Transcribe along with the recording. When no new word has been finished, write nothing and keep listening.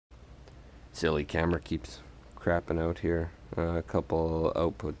silly camera keeps crapping out here. A couple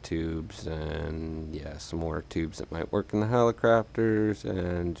output tubes, and yeah, some more tubes that might work in the helicopters,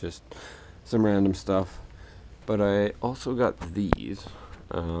 and just some random stuff. But I also got these.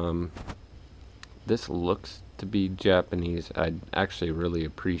 This looks to be Japanese. I'd actually really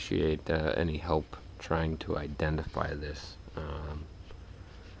appreciate any help trying to identify this.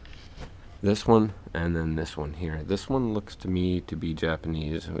 This one, and then this one here. This one looks to me to be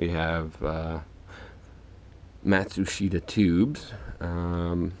Japanese. We have Matsushita tubes.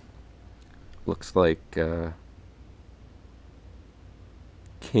 Looks like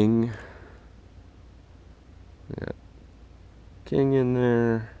King. Yeah, King in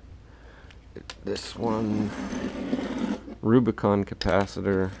there. This one, Rubicon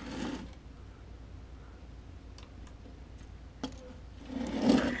capacitor. I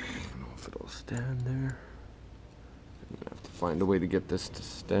don't know if it'll stand there. I'm gonna have to find a way to get this to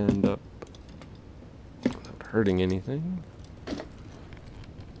stand up without hurting anything.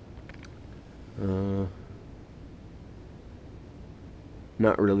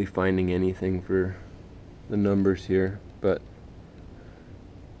 Not really finding anything for the numbers here, but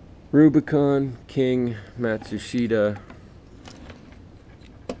Rubicon, King, Matsushita.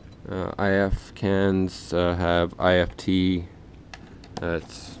 IF cans have IFT.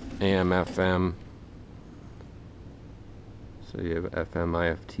 That's AM, FM. So you have FM,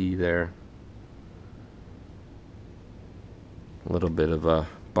 IFT there. A little bit of a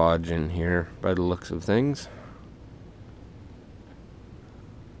bodge in here by the looks of things.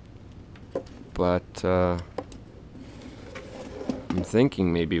 But I'm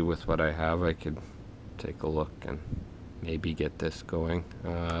thinking maybe with what I have I could take a look and maybe get this going.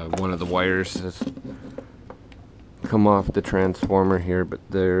 One of the wires has come off the transformer here, but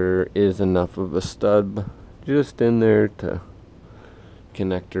there is enough of a stub just in there to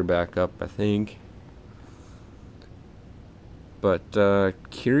connect her back up, I think. But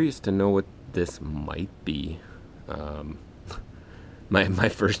curious to know what this might be. My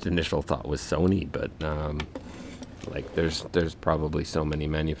first initial thought was Sony, but like there's probably so many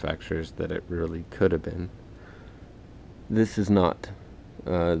manufacturers that it really could have been. This is not.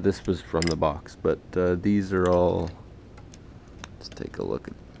 This was from the box, but these are all. Let's take a look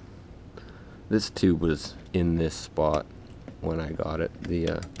at. This tube was in this spot when I got it.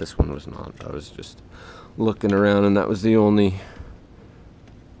 This one was not. I was just looking around, and that was the only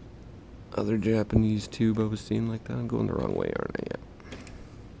other Japanese tube I was seeing like that. I'm going the wrong way, aren't I? Yeah.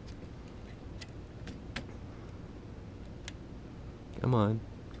 Come on.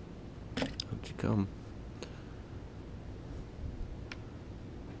 Don't you come.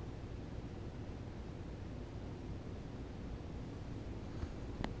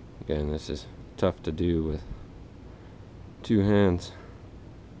 Again, this is tough to do with two hands.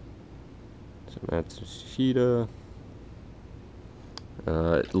 So Matsushita.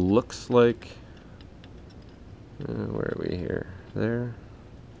 It looks like. Where are we here? There.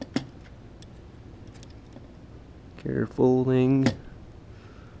 Carefulling.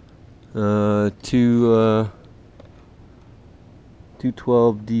 Two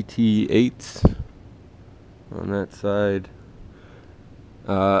 212 DT8s on that side.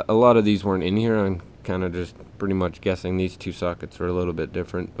 A lot of these weren't in here. I'm kind of just pretty much guessing these two sockets were a little bit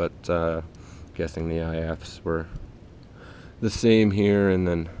different, but guessing the IFs were the same here, and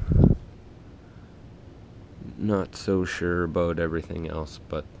then not so sure about everything else,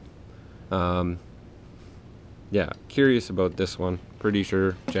 but yeah, curious about this one. Pretty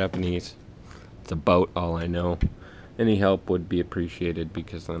sure Japanese. It's about all I know. Any help would be appreciated,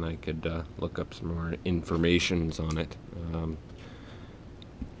 because then I could look up some more informations on it.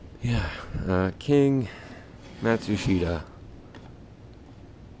 Yeah, King, Matsushita,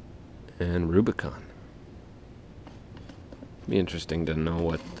 and Rubicon. Be interesting to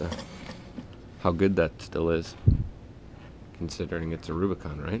know how good that still is, considering it's a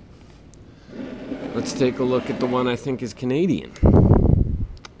Rubicon, right? Let's take a look at the one I think is Canadian.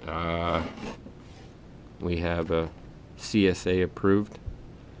 We have a CSA approved,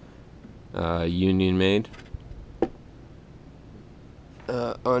 union made.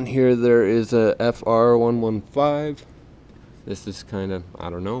 On here there is a FR115. This is kind of, I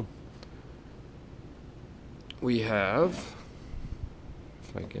don't know. We have,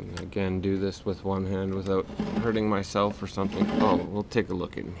 if I can again do this with one hand without hurting myself or something. Oh, we'll take a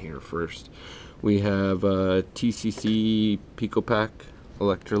look in here first. We have a TCC PicoPack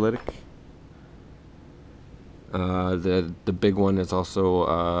electrolytic. The big one is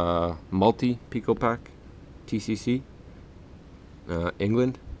also multi PicoPack TCC,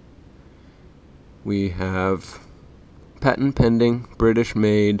 England. We have patent pending, British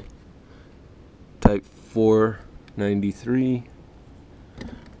made, Type 493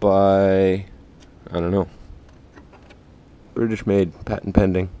 by, I don't know, British made, patent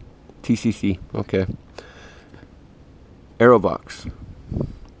pending, TCC, okay. Aerovox.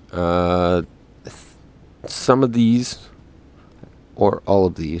 Some of these, or all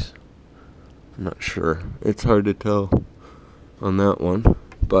of these, I'm not sure. It's hard to tell on that one,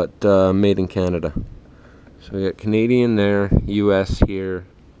 but made in Canada. So we got Canadian there, US here,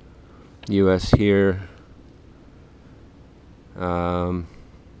 US here.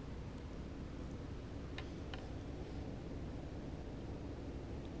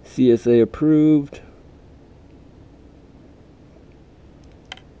 CSA approved.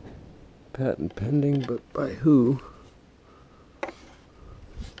 Patent pending, but by who?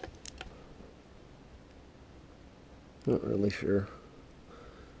 Not really sure.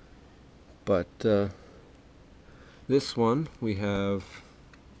 But this one we have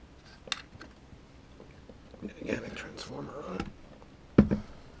dynamic transformer on it.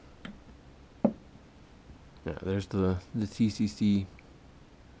 Yeah, there's the TCC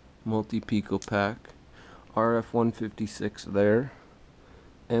multi-pico pack, RF156 there,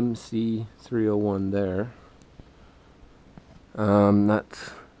 MC301 there.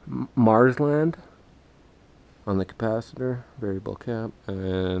 That's Marsland on the capacitor, variable cap,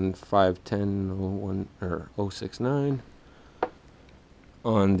 and 51001 or 069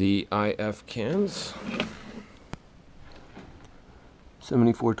 on the IF cans.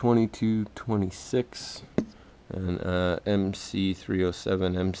 742226 and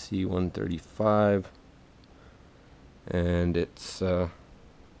MC307, MC135, and it's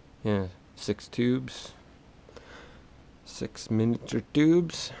yeah, 6 tubes, 6 miniature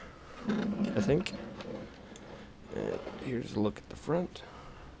tubes, I think. And here's a look at the front.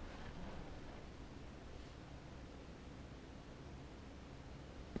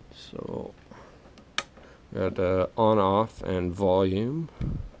 So got on, off, and volume.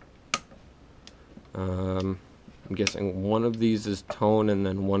 I'm guessing one of these is tone and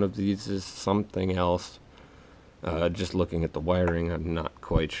then one of these is something else. Just looking at the wiring, I'm not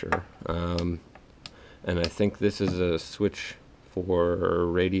quite sure. And I think this is a switch for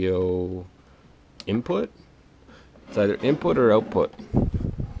radio input. It's either input or output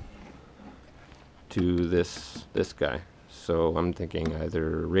to this guy. So I'm thinking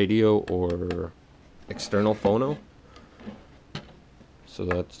either radio or external phono. So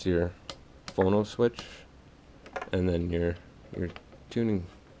that's your phono switch, and then your tuning.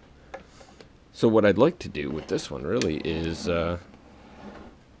 So what I'd like to do with this one really is to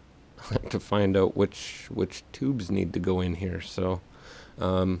find out which tubes need to go in here. So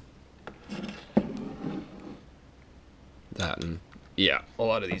that, and yeah, a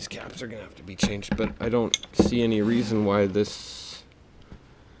lot of these caps are gonna have to be changed, but I don't see any reason why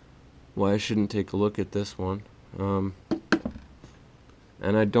I shouldn't take a look at this one.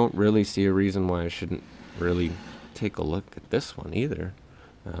 And I don't really see a reason why I shouldn't really take a look at this one either.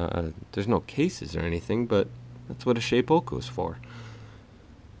 There's no cases or anything, but that's what a Shapeoko is for.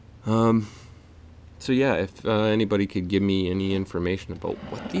 So yeah, if anybody could give me any information about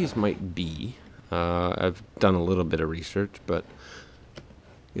what these might be. I've done a little bit of research, but I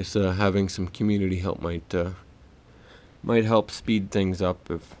guess having some community help might help speed things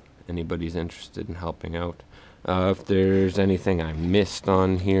up if anybody's interested in helping out. If there's anything I missed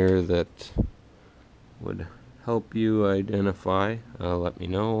on here that would help you identify, let me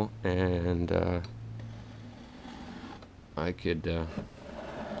know, and I could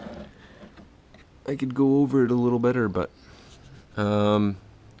go over it a little better. But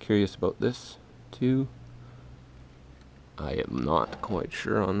curious about this too. I am not quite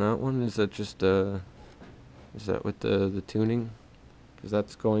sure on that one. Is that just is that with the tuning? Because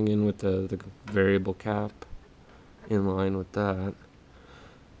that's going in with the variable cap in line with that.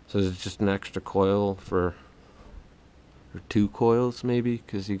 So is it just an extra coil or 2 coils maybe,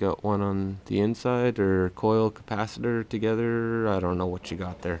 because you got one on the inside, or coil capacitor together? I don't know what you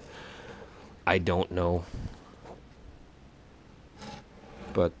got there. I don't know.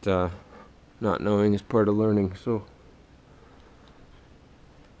 But not knowing is part of learning, so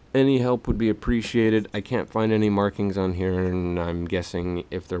any help would be appreciated. I can't find any markings on here, and I'm guessing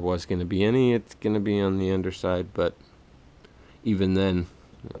if there was going to be any, it's going to be on the underside, but even then,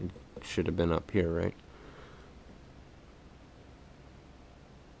 it should have been up here, right?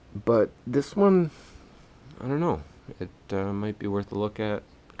 But this one, I don't know. It might be worth a look at.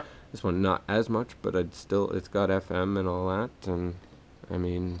 This one, not as much, but it's got FM and all that, and I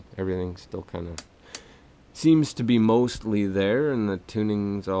mean, everything still kind of seems to be mostly there, and the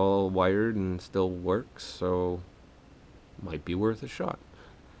tuning's all wired and still works, so might be worth a shot.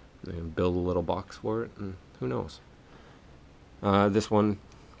 and build a little box for it, and who knows. This one,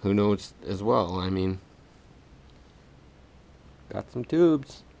 who knows as well. I mean, got some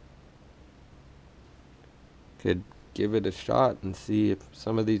tubes. Could give it a shot and see if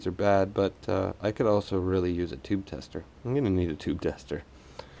some of these are bad, but I could also really use a tube tester. I'm gonna need a tube tester.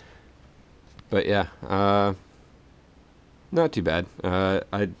 But yeah, not too bad.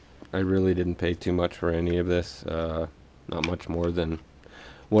 I really didn't pay too much for any of this. Not much more than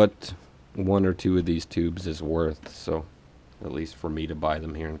what one or two of these tubes is worth. So, at least for me to buy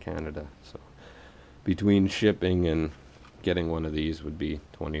them here in Canada. So, between shipping and getting one of these would be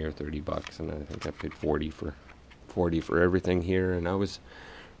 20 or 30 bucks, and I think I paid 40 for everything here. And I was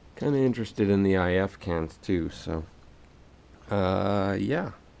kind of interested in the IF cans too. So,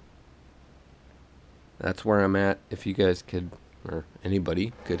 yeah. That's where I'm at. If you guys could, or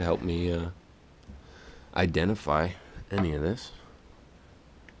anybody could help me identify any of this.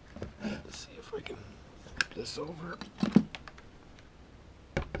 Let's see if I can flip this over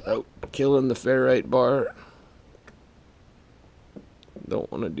without killing the ferrite bar.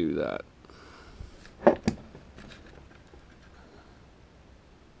 Don't want to do that.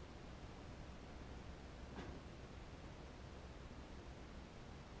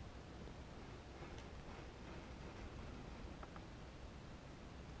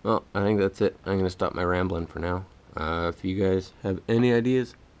 Well, I think that's it. I'm going to stop my rambling for now. If you guys have any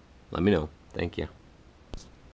ideas, let me know. Thank you.